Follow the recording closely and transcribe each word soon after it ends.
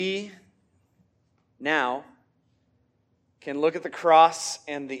We now can look at the cross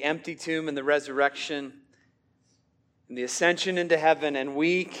and the empty tomb and the resurrection and the ascension into heaven, and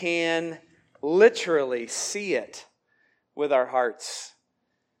we can literally see it with our hearts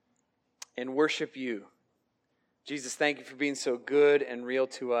and worship you. Jesus, thank you for being so good and real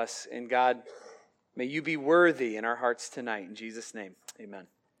to us. And God, may you be worthy in our hearts tonight. In Jesus' name, amen.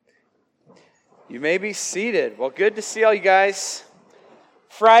 You may be seated. Well, good to see all you guys.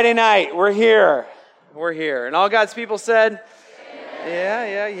 Friday night, we're here. We're here. And all God's people said,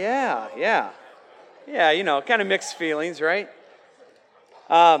 yeah. Yeah, you know, kind of mixed feelings, right?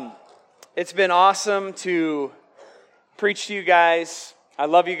 It's been awesome to preach to you guys. I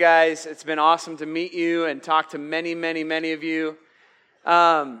love you guys. It's been awesome to meet you and talk to many of you.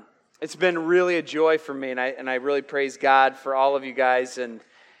 It's been really a joy for me, and I really praise God for all of you guys. And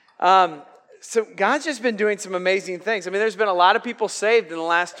so God's just been doing some amazing things. I mean, there's been a lot of people saved in the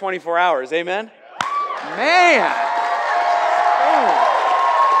last 24 hours. Amen? Man! Oh.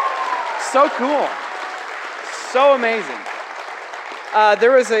 So cool. So amazing.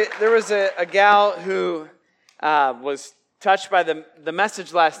 There was a gal who was touched by the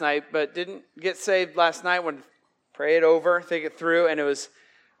message last night, but didn't get saved last night. Wanted to pray it over, think it through, and it was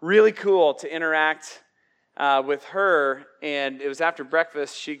really cool to interact with her. And it was after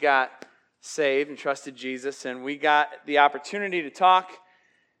breakfast she got saved and trusted Jesus, and we got the opportunity to talk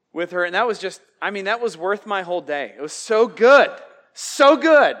with her, and that was that was worth my whole day. It was so good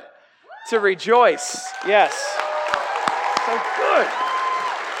to rejoice. Yes, so good.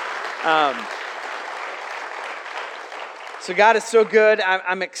 So God is so good.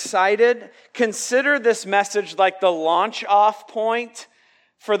 I'm excited. Consider this message like the launch off point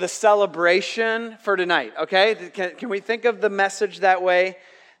for the celebration for tonight, okay? Can we think of the message that way?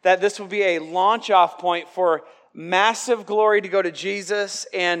 That this will be a launch off point for massive glory to go to Jesus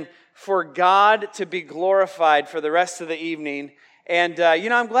and for God to be glorified for the rest of the evening. And,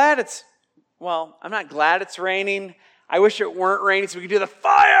 I'm glad I'm not glad it's raining. I wish it weren't raining so we could do the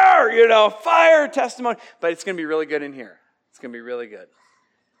fire testimony. But it's going to be really good in here. It's going to be really good.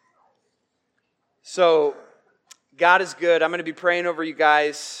 So, God is good. I'm going to be praying over you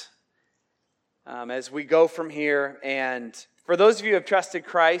guys as we go from here. And for those of you who have trusted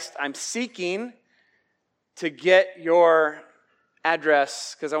Christ, I'm seeking to get your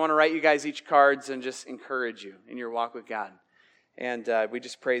address because I want to write you guys each cards and just encourage you in your walk with God. And we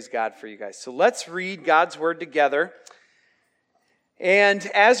just praise God for you guys. So let's read God's Word together. And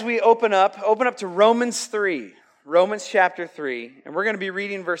as we open up to Romans 3, Romans chapter 3. And we're going to be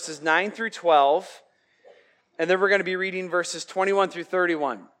reading verses 9 through 12. And then we're going to be reading verses 21 through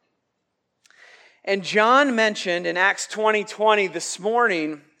 31. And John mentioned in Acts 20:20 this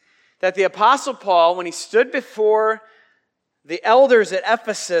morning that the Apostle Paul, when he stood before the elders at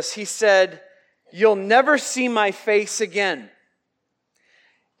Ephesus, he said, "You'll never see my face again."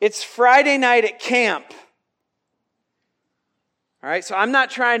 It's Friday night at camp. All right, so I'm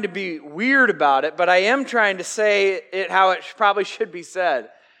not trying to be weird about it, but I am trying to say it how it probably should be said.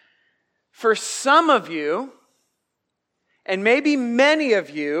 For some of you, and maybe many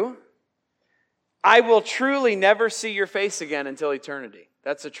of you, I will truly never see your face again until eternity.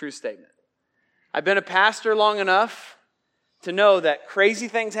 That's a true statement. I've been a pastor long enough to know that crazy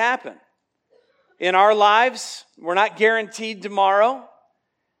things happen in our lives. We're not guaranteed tomorrow.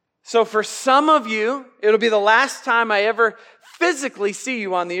 So for some of you, it'll be the last time I ever physically see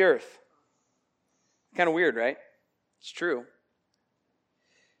you on the earth. Kind of weird, right? It's true.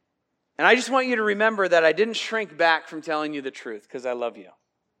 And I just want you to remember that I didn't shrink back from telling you the truth because I love you.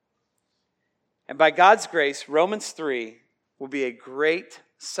 And by God's grace, Romans 3 will be a great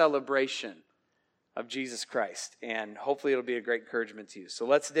celebration of Jesus Christ. And hopefully it'll be a great encouragement to you. So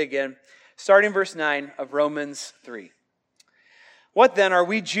let's dig in. Starting verse 9 of Romans 3. What then? Are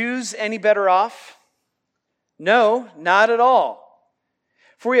we Jews any better off? No, not at all.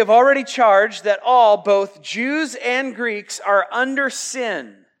 For we have already charged that all, both Jews and Greeks, are under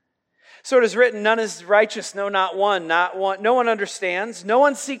sin. So it is written, none is righteous, no, not one. No one understands. No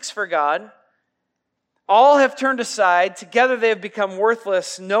one seeks for God. All have turned aside. Together they have become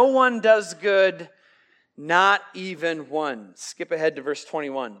worthless. No one does good, not even one. Skip ahead to verse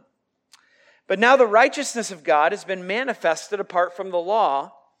 21. But now the righteousness of God has been manifested apart from the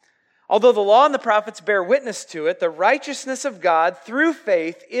law. Although the law and the prophets bear witness to it, the righteousness of God through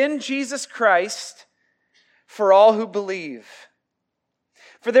faith in Jesus Christ for all who believe.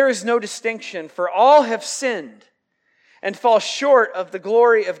 For there is no distinction, for all have sinned and fall short of the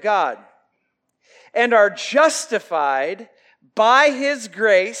glory of God, and are justified by His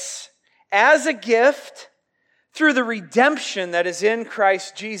grace as a gift through the redemption that is in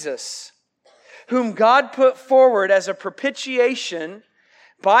Christ Jesus, whom God put forward as a propitiation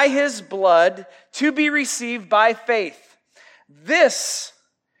by his blood to be received by faith. This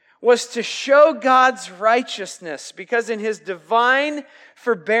was to show God's righteousness, because in his divine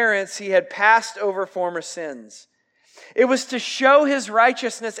forbearance he had passed over former sins. It was to show his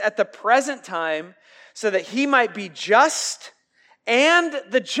righteousness at the present time, so that he might be just and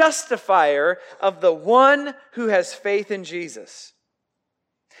the justifier of the one who has faith in Jesus.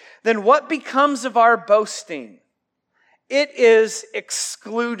 Then what becomes of our boasting? It is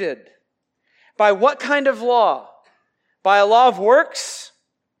excluded. By what kind of law? By a law of works?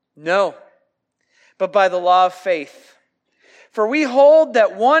 No, but by the law of faith. For we hold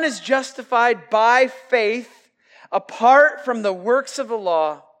that one is justified by faith apart from the works of the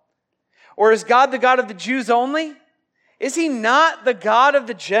law. Or is God the God of the Jews only? Is he not the God of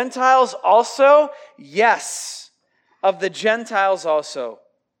the Gentiles also? Yes, of the Gentiles also.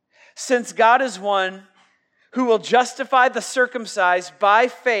 Since God is one who will justify the circumcised by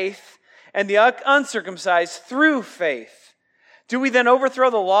faith and the uncircumcised through faith. Do we then overthrow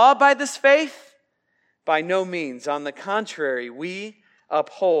the law by this faith? By no means. On the contrary, we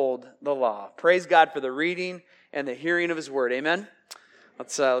uphold the law. Praise God for the reading and the hearing of his word. Amen?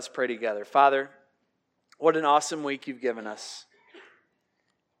 Let's pray together. Father, what an awesome week you've given us.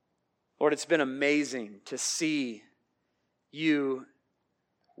 Lord, it's been amazing to see you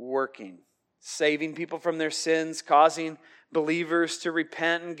working, saving people from their sins, causing believers to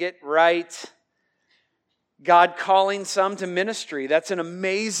repent and get right. God calling some to ministry. That's an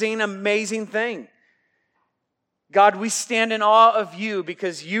amazing, amazing thing. God, we stand in awe of you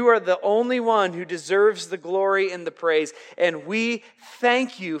because you are the only one who deserves the glory and the praise. And we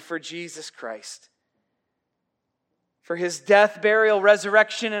thank you for Jesus Christ, for his death, burial,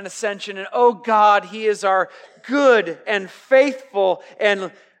 resurrection, and ascension. And oh God, he is our good and faithful and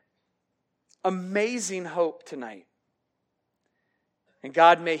amazing hope tonight. And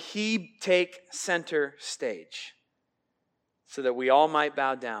God, may he take center stage so that we all might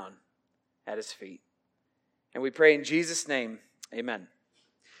bow down at his feet. And we pray in Jesus' name, amen.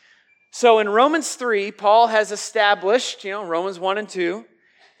 So in Romans 3, Paul has established, Romans 1 and 2,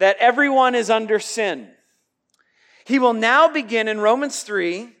 that everyone is under sin. He will now begin in Romans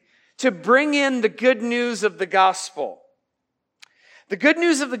 3 to bring in the good news of the gospel. The good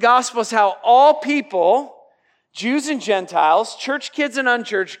news of the gospel is how all people, Jews and Gentiles, church kids and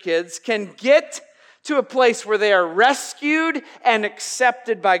unchurched kids, can get to a place where they are rescued and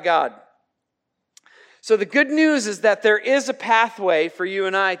accepted by God. So the good news is that there is a pathway for you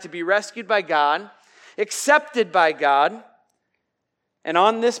and I to be rescued by God, accepted by God, and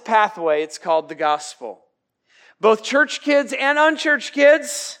on this pathway, it's called the gospel. Both church kids and unchurched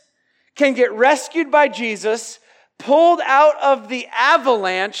kids can get rescued by Jesus, pulled out of the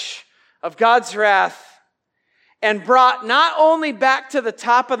avalanche of God's wrath, and brought not only back to the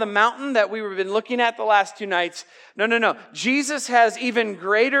top of the mountain that we've been looking at the last 2 nights. No. Jesus has even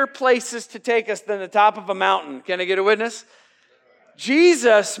greater places to take us than the top of a mountain. Can I get a witness?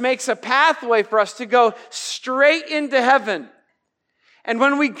 Jesus makes a pathway for us to go straight into heaven. And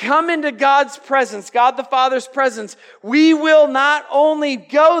when we come into God's presence, God the Father's presence, we will not only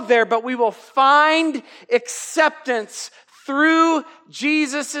go there, but we will find acceptance through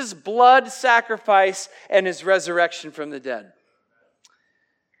Jesus' blood sacrifice and his resurrection from the dead.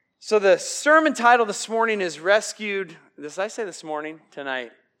 So the sermon title this morning is Rescued. Did I say this morning?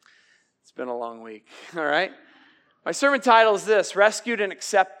 Tonight. It's been a long week. All right? My sermon title is this, Rescued and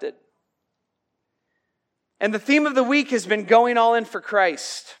Accepted. And the theme of the week has been going all in for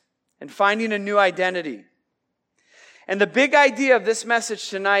Christ and finding a new identity. And the big idea of this message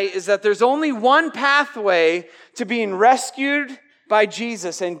tonight is that there's only one pathway to being rescued by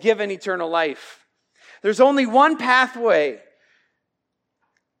Jesus and given eternal life. There's only one pathway.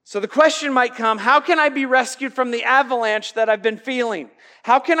 So the question might come, how can I be rescued from the avalanche that I've been feeling?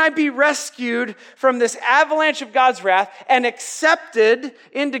 How can I be rescued from this avalanche of God's wrath and accepted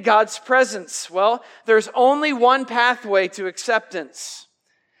into God's presence? Well, there's only one pathway to acceptance.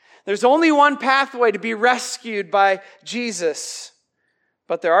 There's only one pathway to be rescued by Jesus.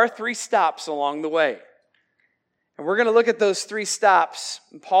 But there are 3 stops along the way. And we're going to look at those 3 stops.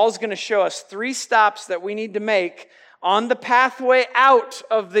 And Paul's going to show us 3 stops that we need to make on the pathway out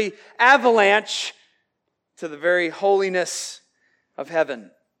of the avalanche to the very holiness of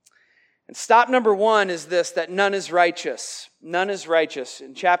heaven. And stop number 1 is this, that none is righteous. None is righteous.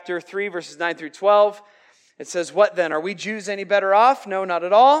 In chapter 3, verses 9 through 12, it says, what then? Are we Jews any better off? No, not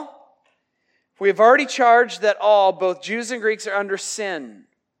at all. We have already charged that all, both Jews and Greeks, are under sin.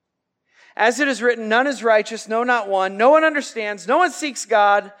 As it is written, none is righteous, no, not one. No one understands, no one seeks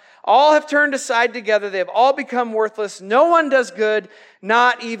God. All have turned aside together. They have all become worthless. No one does good,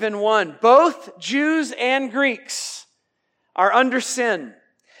 not even one. Both Jews and Greeks are under sin.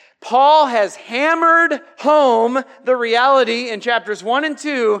 Paul has hammered home the reality in chapters 1 and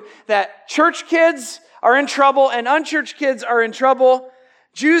 2 that church kids are in trouble and unchurched kids are in trouble.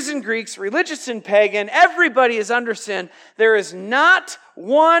 Jews and Greeks, religious and pagan, everybody is under sin. There is not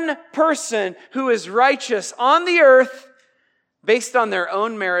one person who is righteous on the earth based on their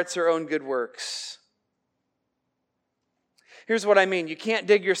own merits or own good works. Here's what I mean. You can't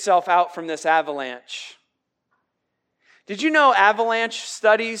dig yourself out from this avalanche. Did you know avalanche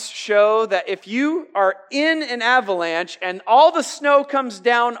studies show that if you are in an avalanche and all the snow comes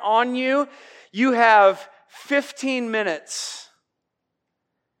down on you, you have 15 minutes.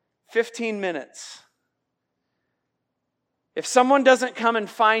 15 minutes. If someone doesn't come and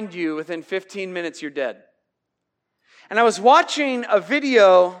find you within 15 minutes, you're dead. And I was watching a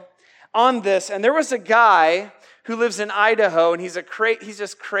video on this, and there was a guy who lives in Idaho, and he's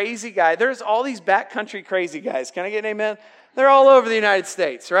just crazy guy. There's all these backcountry crazy guys. Can I get an amen? They're all over the United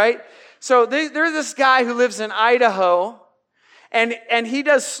States, right? So there's this guy who lives in Idaho, and he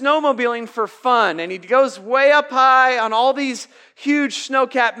does snowmobiling for fun, and he goes way up high on all these huge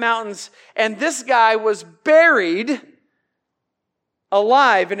snow-capped mountains, and this guy was buried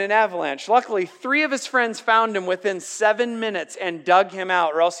alive in an avalanche. Luckily, 3 of his friends found him within 7 minutes and dug him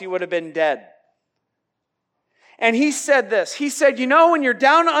out, or else he would have been dead. And he said this. He said, you know, when you're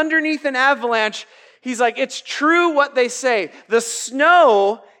down underneath an avalanche, he's like, it's true what they say. The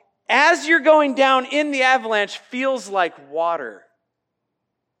snow, as you're going down in the avalanche, feels like water.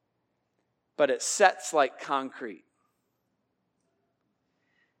 But it sets like concrete.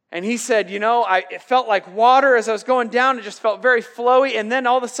 And he said, you know, it felt like water as I was going down. It just felt very flowy. And then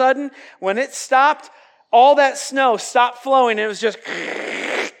all of a sudden, when it stopped, all that snow stopped flowing. And it was just...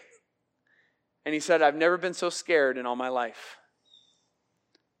 And he said, I've never been so scared in all my life.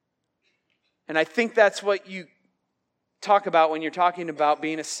 And I think that's what you talk about when you're talking about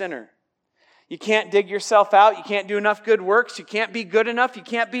being a sinner. You can't dig yourself out. You can't do enough good works. You can't be good enough. You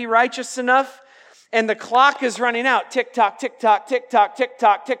can't be righteous enough. And the clock is running out. Tick tock, tick tock, tick tock, tick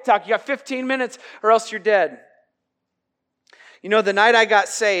tock, tick tock. You got 15 minutes or else you're dead. You know, the night I got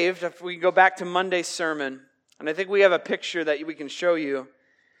saved, if we go back to Monday's sermon, and I think we have a picture that we can show you.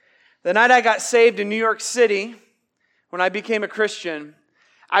 The night I got saved in New York City, when I became a Christian,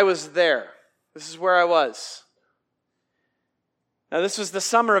 I was there. This is where I was. Now, this was the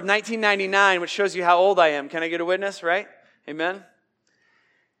summer of 1999, which shows you how old I am. Can I get a witness, right? Amen?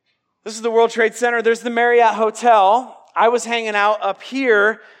 This is the World Trade Center. There's the Marriott Hotel. I was hanging out up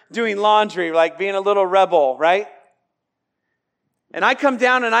here doing laundry, like being a little rebel, right? And I come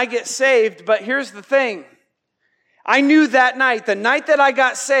down and I get saved, but here's the thing. I knew that night, the night that I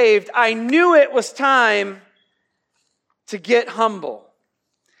got saved, I knew it was time to get humble.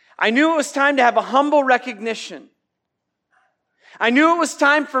 I knew it was time to have a humble recognition. I knew it was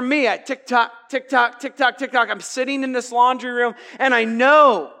time for me at tick-tock, tick-tock, tick-tock, tick-tock. I'm sitting in this laundry room, and I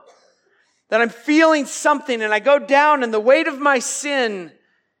know that I'm feeling something, and I go down, and the weight of my sin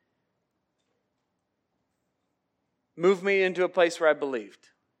moved me into a place where I believed.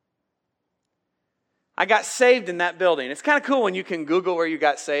 I got saved in that building. It's kind of cool when you can Google where you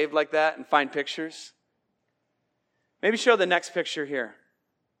got saved like that and find pictures. Maybe show the next picture here.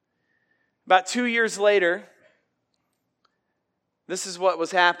 About 2 years later, this is what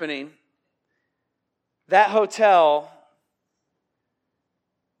was happening. That hotel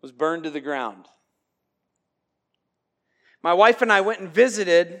was burned to the ground. My wife and I went and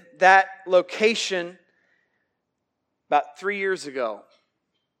visited that location about 3 years ago.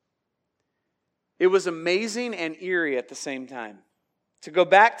 It was amazing and eerie at the same time to go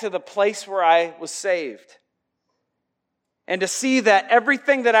back to the place where I was saved and to see that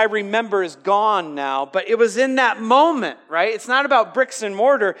everything that I remember is gone now. But it was in that moment, right? It's not about bricks and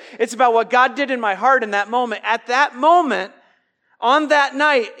mortar. It's about what God did in my heart in that moment. At that moment, on that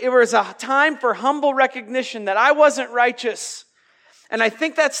night, it was a time for humble recognition that I wasn't righteous. And I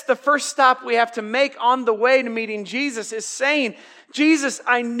think that's the first stop we have to make on the way to meeting Jesus, is saying, Jesus,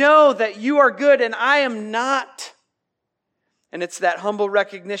 I know that you are good and I am not. And it's that humble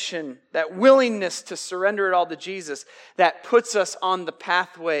recognition, that willingness to surrender it all to Jesus that puts us on the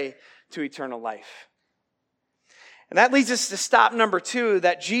pathway to eternal life. And that leads us to stop number 2,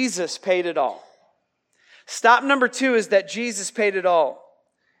 that Jesus paid it all. Stop number 2 is that Jesus paid it all.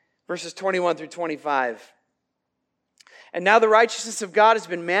 Verses 21 through 25. And now the righteousness of God has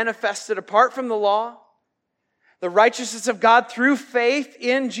been manifested apart from the law, The righteousness of God through faith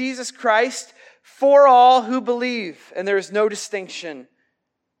in Jesus Christ for all who believe. And there is no distinction.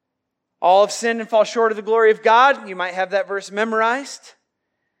 All have sinned and fall short of the glory of God. You might have that verse memorized.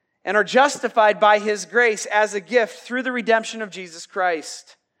 And are justified by His grace as a gift through the redemption of Jesus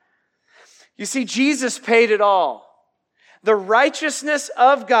Christ. You see, Jesus paid it all. The righteousness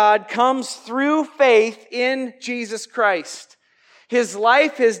of God comes through faith in Jesus Christ. His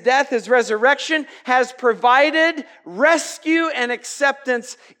life, His death, His resurrection has provided rescue and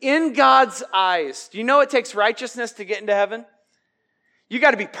acceptance in God's eyes. Do you know it takes righteousness to get into heaven? You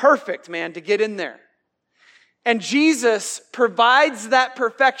got to be perfect, man, to get in there. And Jesus provides that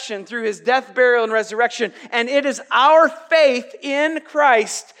perfection through His death, burial, and resurrection. And it is our faith in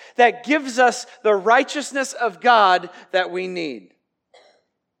Christ that gives us the righteousness of God that we need.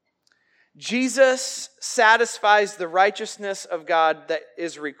 Jesus satisfies the righteousness of God that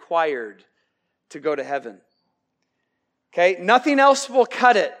is required to go to heaven. Okay? Nothing else will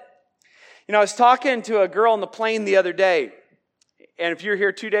cut it. You know, I was talking to a girl on the plane the other day. And if you were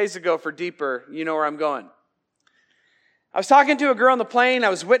here 2 days ago for Deeper, you know where I'm going. I was talking to a girl on the plane. I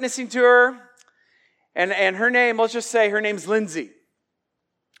was witnessing to her. And her name, let's just say her name's Lindsay.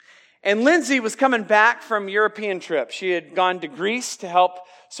 And Lindsay was coming back from a European trip. She had gone to Greece to help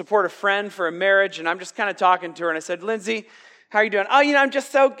support a friend for a marriage. And I'm just kind of talking to her. And I said, Lindsay, how are you doing? Oh, I'm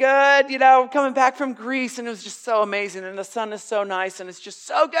just so good. Coming back from Greece. And it was just so amazing. And the sun is so nice. And it's just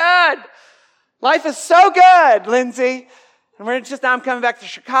so good. Life is so good, Lindsay. And I'm coming back to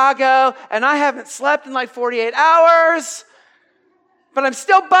Chicago, and I haven't slept in like 48 hours, but I'm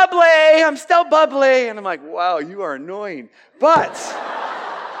still bubbly. And I'm like, wow, you are annoying. But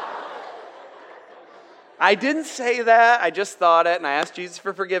I didn't say that. I just thought it, and I asked Jesus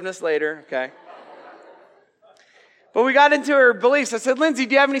for forgiveness later, okay? But we got into her beliefs. I said, Lindsay,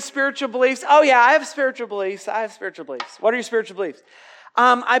 do you have any spiritual beliefs? Oh, yeah, I have spiritual beliefs. What are your spiritual beliefs?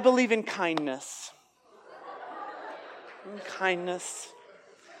 I believe in kindness. Kindness.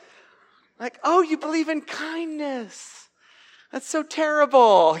 Like, oh, you believe in kindness. That's so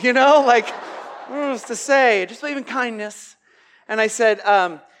terrible, what's to say? I just believe in kindness. And I said,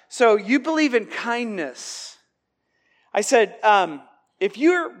 so you believe in kindness. I said, if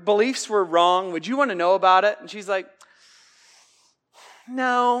your beliefs were wrong, would you want to know about it? And she's like,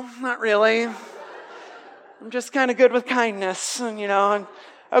 no, not really. I'm just kind of good with kindness. And,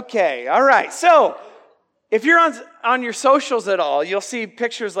 okay, all right. So, if you're on your socials at all, you'll see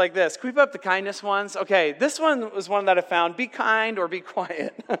pictures like this. Can we put up the kindness ones? Okay, this one was one that I found. Be kind or be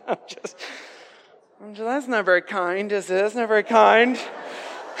quiet. That's not very kind, is it? That's not very kind.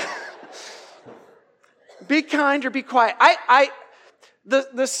 Be kind or be quiet.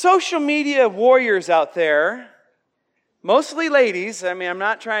 The social media warriors out there, mostly ladies, I'm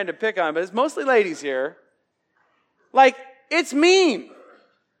not trying to pick on, but it's mostly ladies here. It's mean.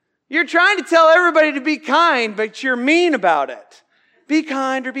 You're trying to tell everybody to be kind, but you're mean about it. Be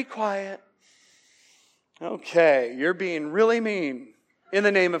kind or be quiet. Okay, you're being really mean in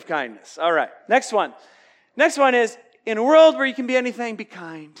the name of kindness. All right, next one. Next one is, in a world where you can be anything, be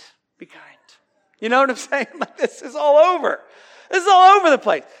kind. Be kind. You know what I'm saying? This is all over. This is all over the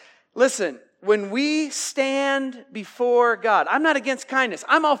place. Listen, when we stand before God, I'm not against kindness.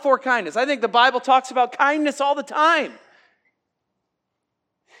 I'm all for kindness. I think the Bible talks about kindness all the time.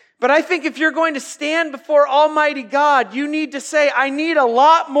 But I think if you're going to stand before Almighty God, you need to say, I need a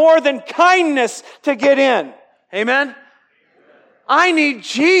lot more than kindness to get in. Amen? I need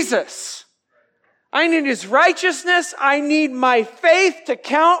Jesus. I need His righteousness. I need my faith to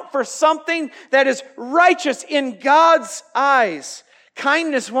count for something that is righteous in God's eyes.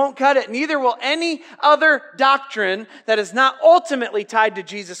 Kindness won't cut it. Neither will any other doctrine that is not ultimately tied to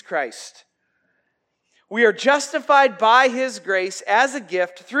Jesus Christ. We are justified by His grace as a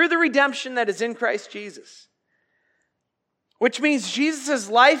gift through the redemption that is in Christ Jesus. Which means Jesus'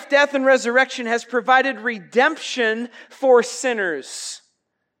 life, death, and resurrection has provided redemption for sinners.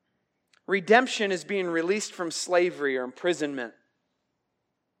 Redemption is being released from slavery or imprisonment.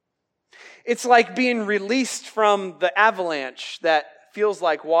 It's like being released from the avalanche that feels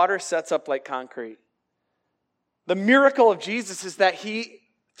like water, sets up like concrete. The miracle of Jesus is that He,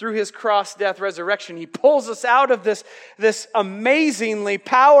 through His cross, death, resurrection, He pulls us out of this amazingly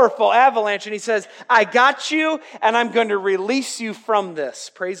powerful avalanche, and He says, I got you, and I'm going to release you from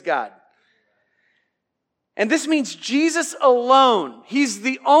this. Praise God. And this means Jesus alone, He's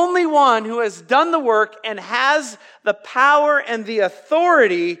the only one who has done the work and has the power and the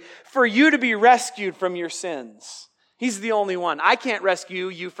authority for you to be rescued from your sins. He's the only one. I can't rescue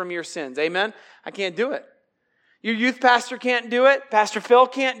you from your sins. Amen? I can't do it. Your youth pastor can't do it. Pastor Phil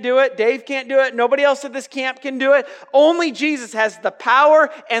can't do it. Dave can't do it. Nobody else at this camp can do it. Only Jesus has the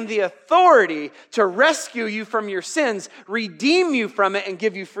power and the authority to rescue you from your sins, redeem you from it, and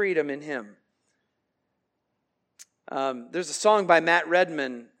give you freedom in Him. There's a song by Matt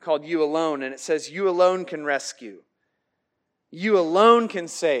Redman called You Alone, and it says, you alone can rescue. You alone can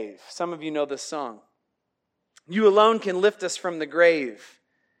save. Some of you know this song. You alone can lift us from the grave.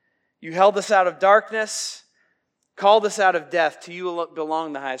 You held us out of darkness, called us out of death. To you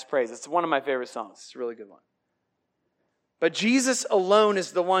belong the highest praise. It's one of my favorite songs. It's a really good one. But Jesus alone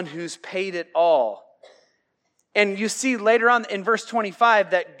is the one who's paid it all. And you see later on in verse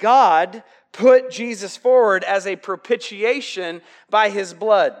 25 that God put Jesus forward as a propitiation by His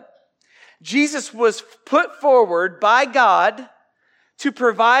blood. Jesus was put forward by God to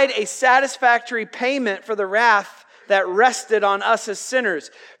provide a satisfactory payment for the wrath that rested on us as sinners.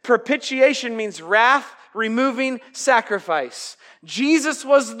 Propitiation means wrath removing sacrifice. Jesus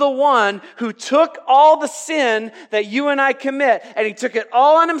was the one who took all the sin that you and I commit, and He took it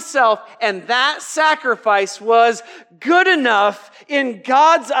all on Himself, and that sacrifice was good enough in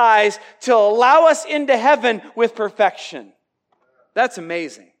God's eyes to allow us into heaven with perfection. That's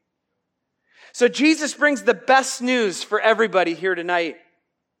amazing. So Jesus brings the best news for everybody here tonight.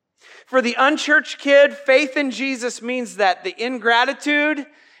 For the unchurched kid, faith in Jesus means that the ingratitude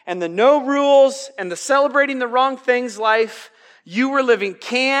and the no rules and the celebrating the wrong things life you were living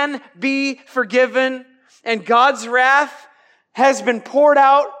can be forgiven, and God's wrath has been poured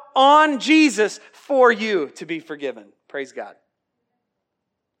out on Jesus for you to be forgiven. Praise God.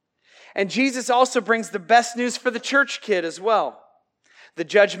 And Jesus also brings the best news for the church kid as well. The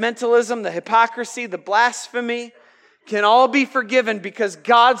judgmentalism, the hypocrisy, the blasphemy can all be forgiven because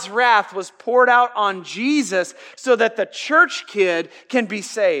God's wrath was poured out on Jesus so that the church kid can be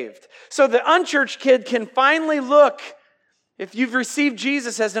saved. So the unchurched kid can finally look, if you've received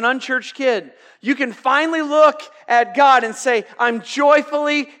Jesus as an unchurched kid, you can finally look at God and say, I'm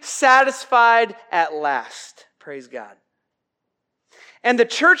joyfully satisfied at last. Praise God. And the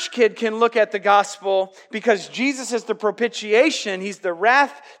church kid can look at the gospel because Jesus is the propitiation. He's the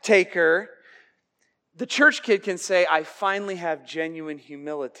wrath taker. The church kid can say, I finally have genuine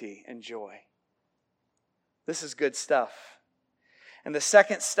humility and joy. This is good stuff. And the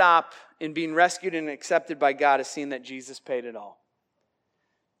second stop in being rescued and accepted by God is seeing that Jesus paid it all.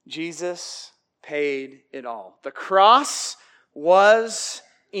 Jesus paid it all. The cross was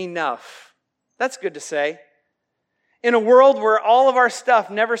enough. That's good to say. In a world where all of our stuff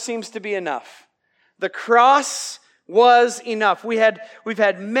never seems to be enough, the cross was enough. We've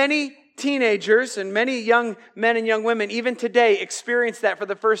had many teenagers and many young men and young women, even today, experience that for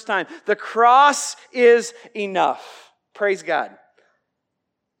the first time. The cross is enough. Praise God.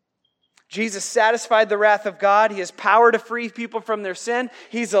 Jesus satisfied the wrath of God. He has power to free people from their sin.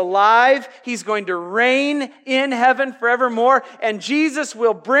 He's alive. He's going to reign in heaven forevermore. And Jesus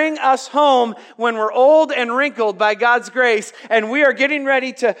will bring us home when we're old and wrinkled by God's grace. And we are getting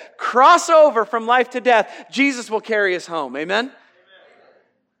ready to cross over from life to death. Jesus will carry us home. Amen?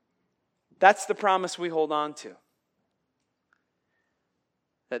 That's the promise we hold on to.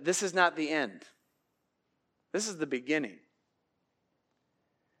 That this is not the end. This is the beginning.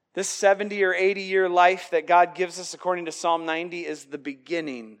 This 70 or 80 year life that God gives us according to Psalm 90 is the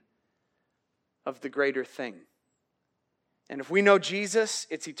beginning of the greater thing. And if we know Jesus,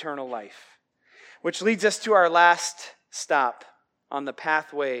 it's eternal life. Which leads us to our last stop on the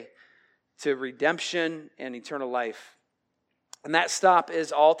pathway to redemption and eternal life. And that stop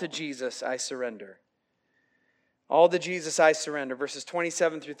is all to Jesus I surrender. All to Jesus I surrender. Verses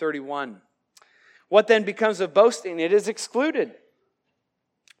 27 through 31. What then becomes of boasting? It is excluded.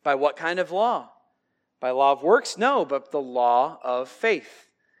 By what kind of law? By law of works? No, but the law of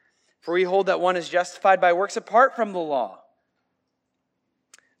faith. For we hold that one is justified by works apart from the law.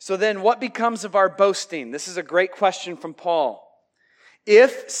 So then what becomes of our boasting? This is a great question from Paul.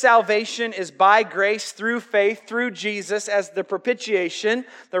 If salvation is by grace through faith, through Jesus as the propitiation,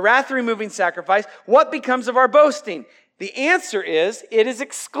 the wrath-removing sacrifice, what becomes of our boasting? The answer is, it is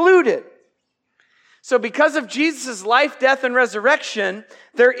excluded. So because of Jesus' life, death, and resurrection,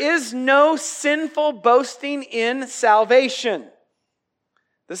 there is no sinful boasting in salvation.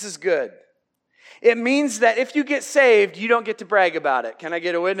 This is good. It means that if you get saved, you don't get to brag about it. Can I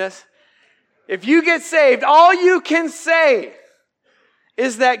get a witness? If you get saved, all you can say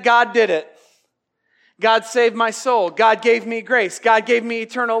is that God did it. God saved my soul. God gave me grace. God gave me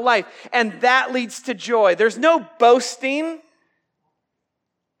eternal life. And that leads to joy. There's no boasting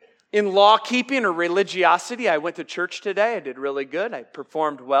in law keeping or religiosity. I went to church today. I did really good. I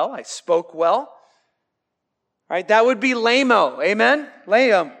performed well. I spoke well. Right? That would be lame-o. Amen?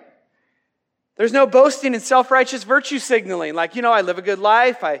 Lame. There's no boasting and self-righteous virtue signaling. Like, I live a good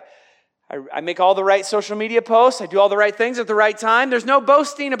life. I make all the right social media posts. I do all the right things at the right time. There's no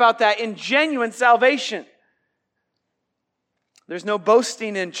boasting about that in genuine salvation. There's no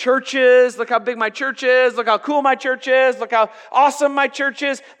boasting in churches. Look how big my church is. Look how cool my church is. Look how awesome my church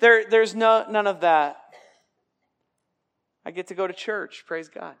is. There's none of that. I get to go to church. Praise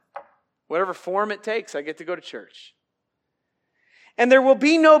God. Whatever form it takes, I get to go to church. And there will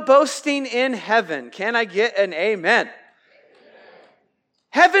be no boasting in heaven. Can I get an amen?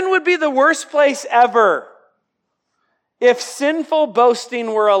 Heaven would be the worst place ever if sinful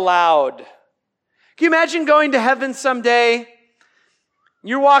boasting were allowed. Can you imagine going to heaven someday?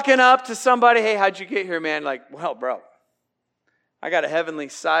 You're walking up to somebody, hey, how'd you get here, man? Like, well, bro, I got a heavenly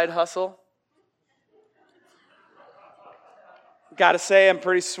side hustle. Got to say, I'm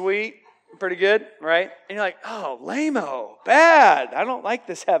pretty sweet, pretty good, right? And you're like, oh, lame-o, bad. I don't like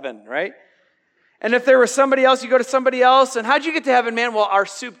this heaven, right? And if there was somebody else, you go to somebody else, and how'd you get to heaven, man? Well, our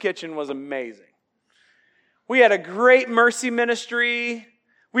soup kitchen was amazing. We had a great mercy ministry.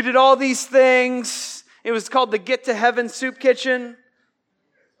 We did all these things. It was called the Get to Heaven Soup Kitchen.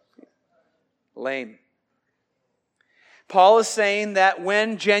 Lame. Paul is saying that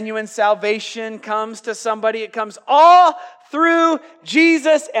when genuine salvation comes to somebody, it comes all through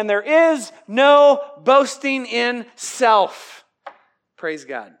Jesus, and there is no boasting in self. Praise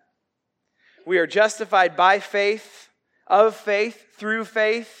God. We are justified by faith, of faith, through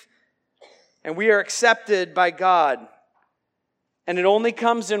faith, and we are accepted by God. And it only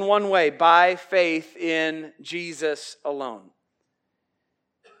comes in one way, by faith in Jesus alone.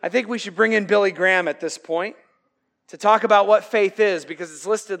 I think we should bring in Billy Graham at this point to talk about what faith is, because it's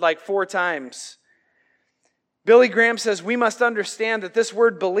listed like 4 times. Billy Graham says we must understand that this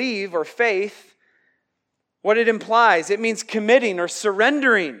word believe or faith, what it implies, it means committing or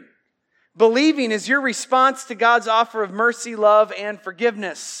surrendering. Believing is your response to God's offer of mercy, love, and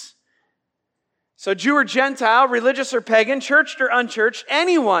forgiveness. So Jew or Gentile, religious or pagan, churched or unchurched,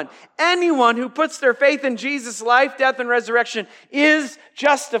 anyone who puts their faith in Jesus' life, death, and resurrection is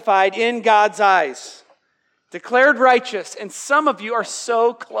justified in God's eyes. Declared righteous. And some of you are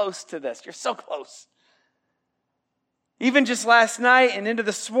so close to this. You're so close. Even just last night and into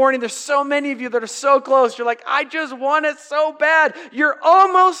this morning, there's so many of you that are so close. You're like, I just want it so bad. You're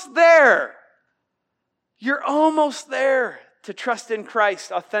almost there. You're almost there to trust in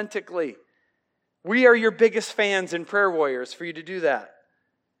Christ authentically. We are your biggest fans and prayer warriors for you to do that.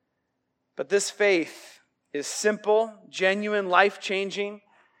 But this faith is simple, genuine, life-changing,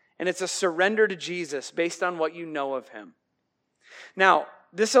 and it's a surrender to Jesus based on what you know of Him. Now,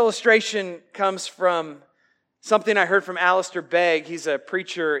 this illustration comes from something I heard from Alistair Begg. He's a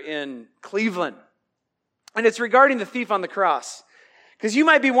preacher in Cleveland. And it's regarding the thief on the cross. Because you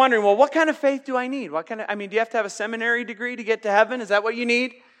might be wondering, well, what kind of faith do I need? Do you have to have a seminary degree to get to heaven? Is that what you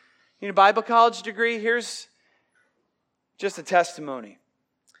need? You need a Bible college degree? Here's just a testimony.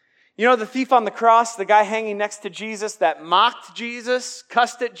 You know, the thief on the cross, the guy hanging next to Jesus that mocked Jesus,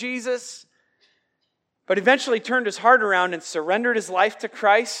 cussed at Jesus, but eventually turned his heart around and surrendered his life to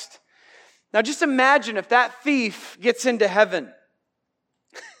Christ. Now just imagine if that thief gets into heaven.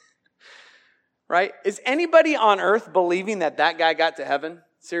 Right? Is anybody on earth believing that guy got to heaven?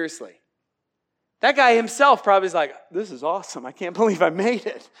 Seriously. That guy himself probably is like, this is awesome. I can't believe I made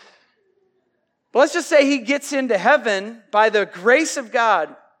it. But let's just say he gets into heaven by the grace of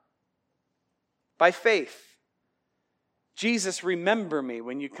God, by faith. Jesus, remember me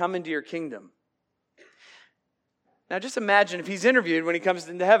when you come into your kingdom. Now just imagine if he's interviewed when he comes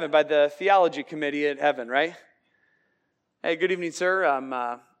into heaven by the theology committee at heaven, right? Hey, good evening,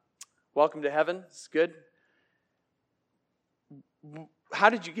 sir. Welcome to heaven. It's good. How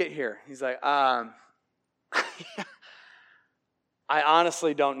did you get here? He's like, I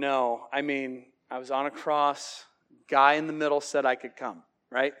honestly don't know. I mean, I was on a cross. Guy in the middle said I could come,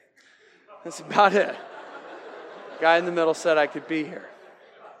 right? That's about it. Guy in the middle said I could be here.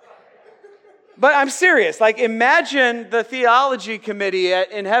 But I'm serious. Like, imagine the theology committee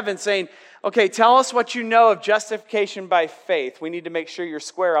in heaven saying, okay, tell us what you know of justification by faith. We need to make sure you're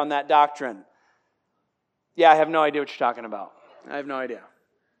square on that doctrine. Yeah, I have no idea what you're talking about. I have no idea.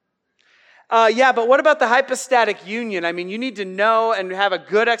 Yeah, but what about the hypostatic union? I mean, you need to know and have a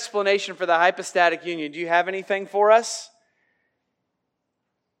good explanation for the hypostatic union. Do you have anything for us?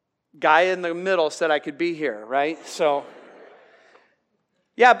 Guy in the middle said I could be here, right? So,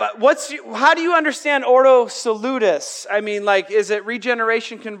 Yeah, but how do you understand ordo salutis? I mean, like, is it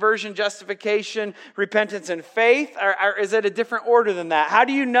regeneration, conversion, justification, repentance, and faith? Or is it a different order than that? How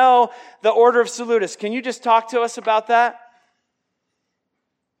do you know the order of salutis? Can you just talk to us about that?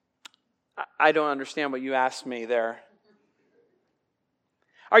 I don't understand what you asked me there.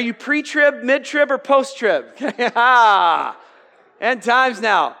 Are you pre-trib, mid-trib, or post-trib? End times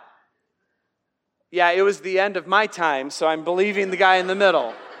now. Yeah, it was the end of my time, so I'm believing the guy in the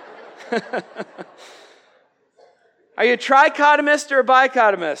middle. Are you a trichotomist or a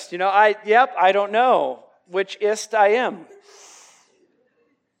bichotomist? I don't know which ist I am.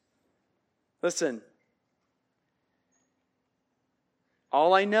 Listen,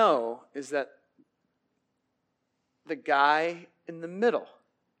 all I know is that the guy in the middle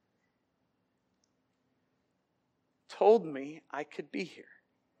told me I could be here.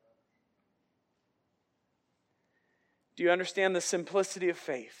 Do you understand the simplicity of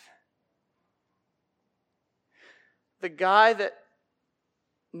faith? The guy that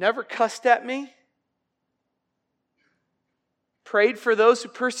never cussed at me, prayed for those who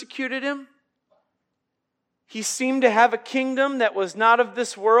persecuted him. He seemed to have a kingdom that was not of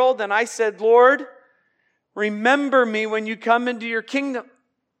this world, and I said, Lord, remember me when you come into your kingdom.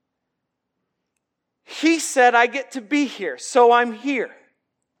 He said, I get to be here, so I'm here.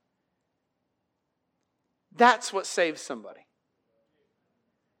 That's what saves somebody.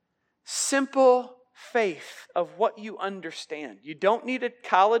 Simple faith of what you understand. You don't need a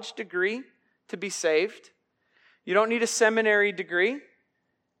college degree to be saved. You don't need a seminary degree.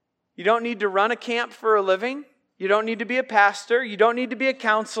 You don't need to run a camp for a living. You don't need to be a pastor. You don't need to be a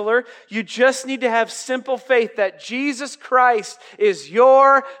counselor. You just need to have simple faith that Jesus Christ is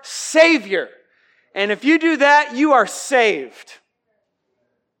your Savior. And if you do that, you are saved.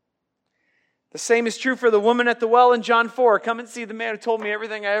 The same is true for the woman at the well in John 4. Come and see the man who told me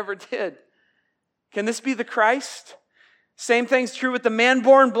everything I ever did. Can this be the Christ? Same thing's true with the man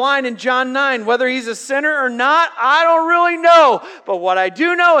born blind in John 9. Whether he's a sinner or not, I don't really know. But what I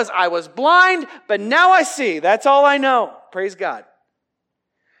do know is I was blind, but now I see. That's all I know. Praise God.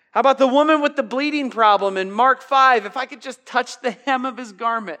 How about the woman with the bleeding problem in Mark 5? If I could just touch the hem of his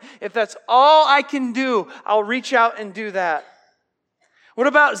garment, if that's all I can do, I'll reach out and do that. What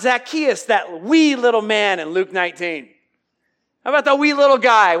about Zacchaeus, that wee little man in Luke 19? How about the wee little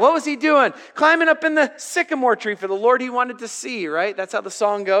guy? What was he doing? Climbing up in the sycamore tree for the Lord he wanted to see, right? That's how the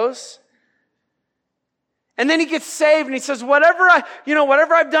song goes. And then he gets saved and he says, whatever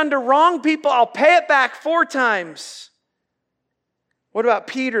I've done to wrong people, I'll pay it back 4 times. What about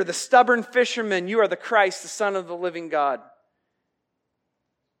Peter, the stubborn fisherman? You are the Christ, the Son of the living God.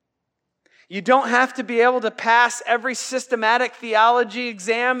 You don't have to be able to pass every systematic theology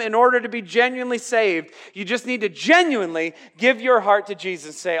exam in order to be genuinely saved. You just need to genuinely give your heart to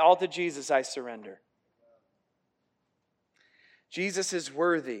Jesus. Say, all to Jesus I surrender. Jesus is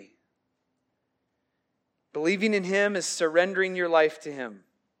worthy. Believing in Him is surrendering your life to Him.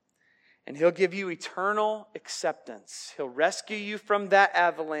 And He'll give you eternal acceptance. He'll rescue you from that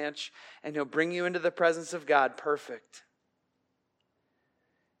avalanche, and He'll bring you into the presence of God perfect.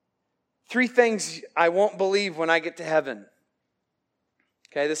 3 things I won't believe when I get to heaven.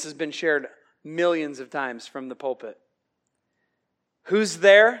 Okay, this has been shared millions of times from the pulpit. Who's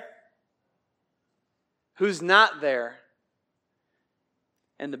there? Who's not there?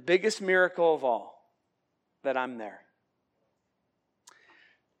 And the biggest miracle of all, that I'm there.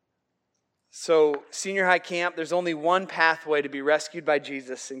 So, senior high camp, there's only one pathway to be rescued by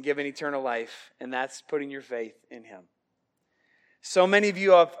Jesus and given eternal life, and that's putting your faith in Him. So many of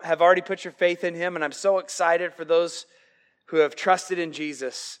you have already put your faith in Him, and I'm so excited for those who have trusted in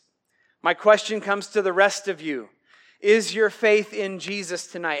Jesus. My question comes to the rest of you. Is your faith in Jesus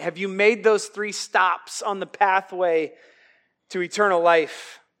tonight? Have you made those 3 stops on the pathway to eternal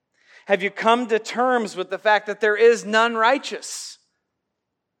life? Have you come to terms with the fact that there is none righteous?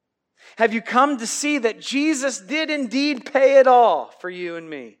 Have you come to see that Jesus did indeed pay it all for you and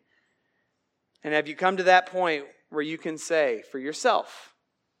me? And have you come to that point where you can say for yourself,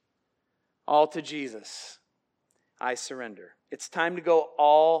 all to Jesus, I surrender. It's time to go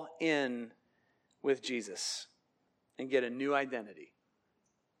all in with Jesus and get a new identity.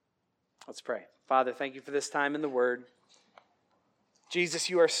 Let's pray. Father, thank you for this time in the Word. Jesus,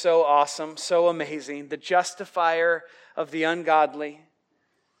 you are so awesome, so amazing, the justifier of the ungodly.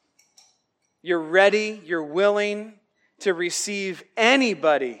 You're ready, you're willing to receive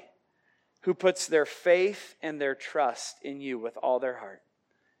anybody who puts their faith and their trust in you with all their heart.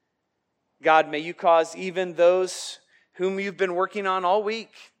 God, may you cause even those whom you've been working on all week,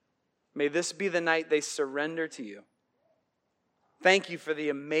 may this be the night they surrender to you. Thank you for the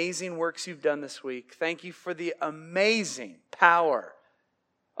amazing works you've done this week. Thank you for the amazing power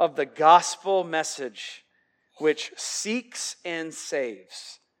of the gospel message, which seeks and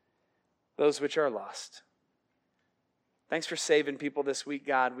saves those which are lost. Thanks for saving people this week,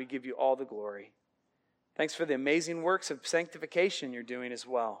 God. We give you all the glory. Thanks for the amazing works of sanctification you're doing as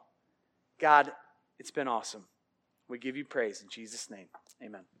well. God, it's been awesome. We give you praise in Jesus' name.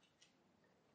 Amen.